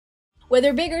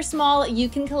Whether big or small, you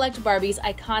can collect Barbie's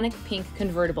iconic pink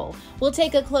convertible. We'll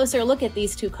take a closer look at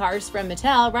these two cars from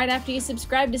Mattel right after you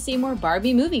subscribe to see more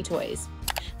Barbie movie toys.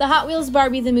 The Hot Wheels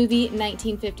Barbie the Movie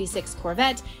 1956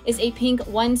 Corvette is a pink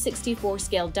 1/64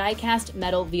 scale die-cast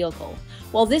metal vehicle.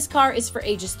 While this car is for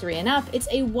ages 3 and up, it's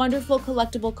a wonderful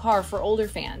collectible car for older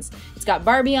fans. It's got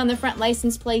Barbie on the front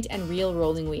license plate and real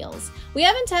rolling wheels. We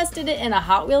haven't tested it in a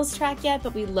Hot Wheels track yet,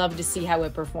 but we'd love to see how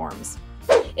it performs.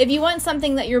 If you want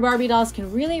something that your Barbie dolls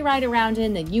can really ride around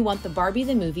in, then you want the Barbie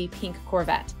the Movie pink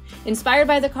Corvette. Inspired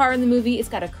by the car in the movie, it's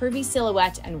got a curvy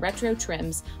silhouette and retro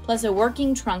trims, plus a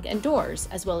working trunk and doors,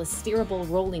 as well as steerable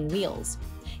rolling wheels.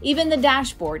 Even the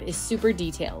dashboard is super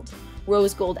detailed.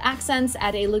 Rose gold accents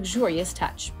add a luxurious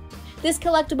touch. This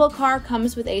collectible car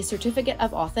comes with a certificate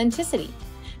of authenticity.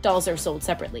 Dolls are sold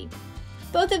separately.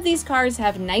 Both of these cars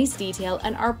have nice detail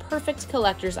and are perfect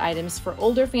collector's items for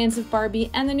older fans of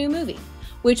Barbie and the new movie.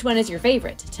 Which one is your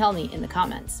favorite? Tell me in the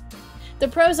comments. The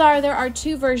pros are there are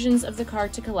 2 versions of the car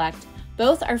to collect.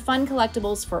 Both are fun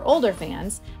collectibles for older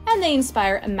fans, and they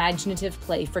inspire imaginative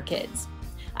play for kids.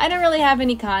 I don't really have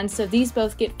any cons, so these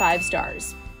both get 5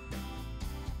 stars.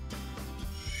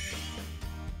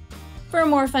 For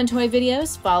more fun toy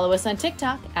videos, follow us on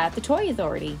TikTok at The Toy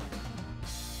Authority.